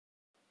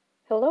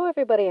Hello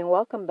everybody and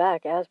welcome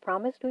back. As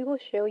promised, we will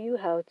show you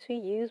how to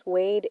use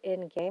Wade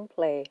in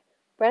gameplay.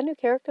 Brand new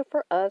character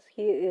for us.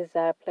 He is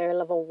at player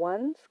level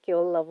 1,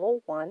 skill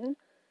level 1.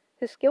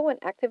 His skill when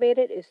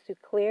activated is to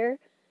clear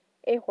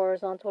a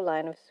horizontal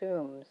line of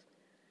Tsums.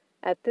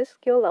 At this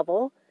skill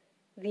level,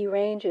 the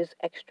range is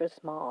extra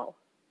small.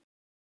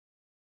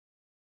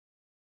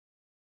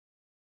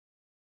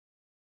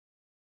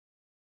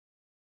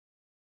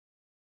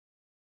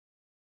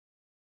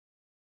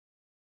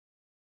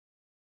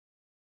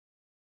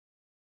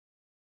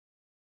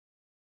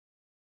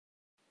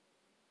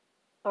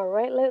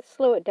 Alright, let's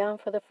slow it down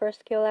for the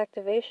first skill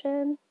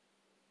activation.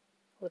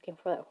 Looking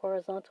for that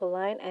horizontal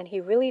line, and he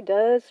really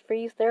does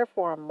freeze there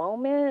for a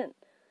moment.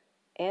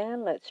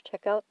 And let's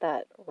check out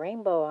that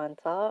rainbow on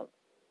top.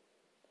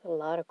 A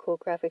lot of cool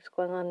graphics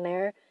going on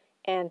there.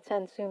 And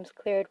 10 Tsums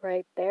cleared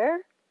right there.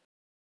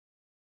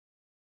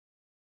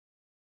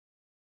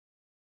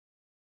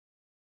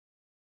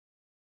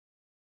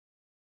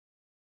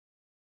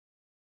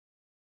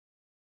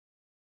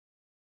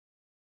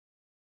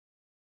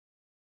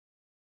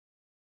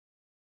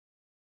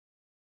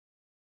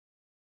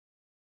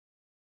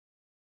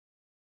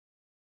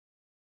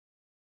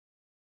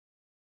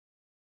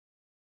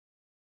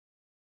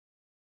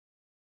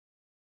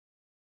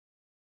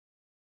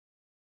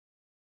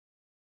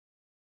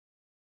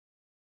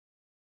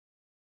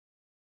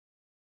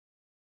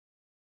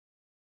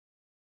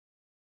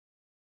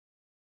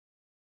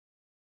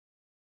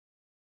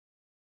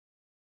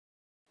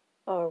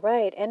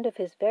 Alright, end of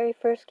his very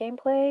first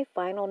gameplay.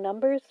 Final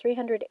numbers,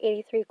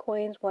 383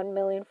 coins,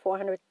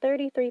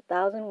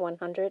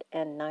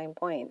 1,433,109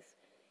 points.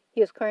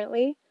 He is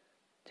currently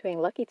doing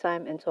Lucky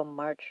Time until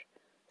March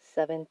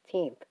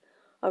 17th.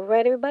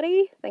 Alright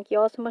everybody, thank you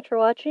all so much for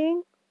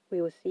watching.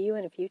 We will see you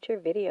in a future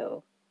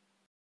video.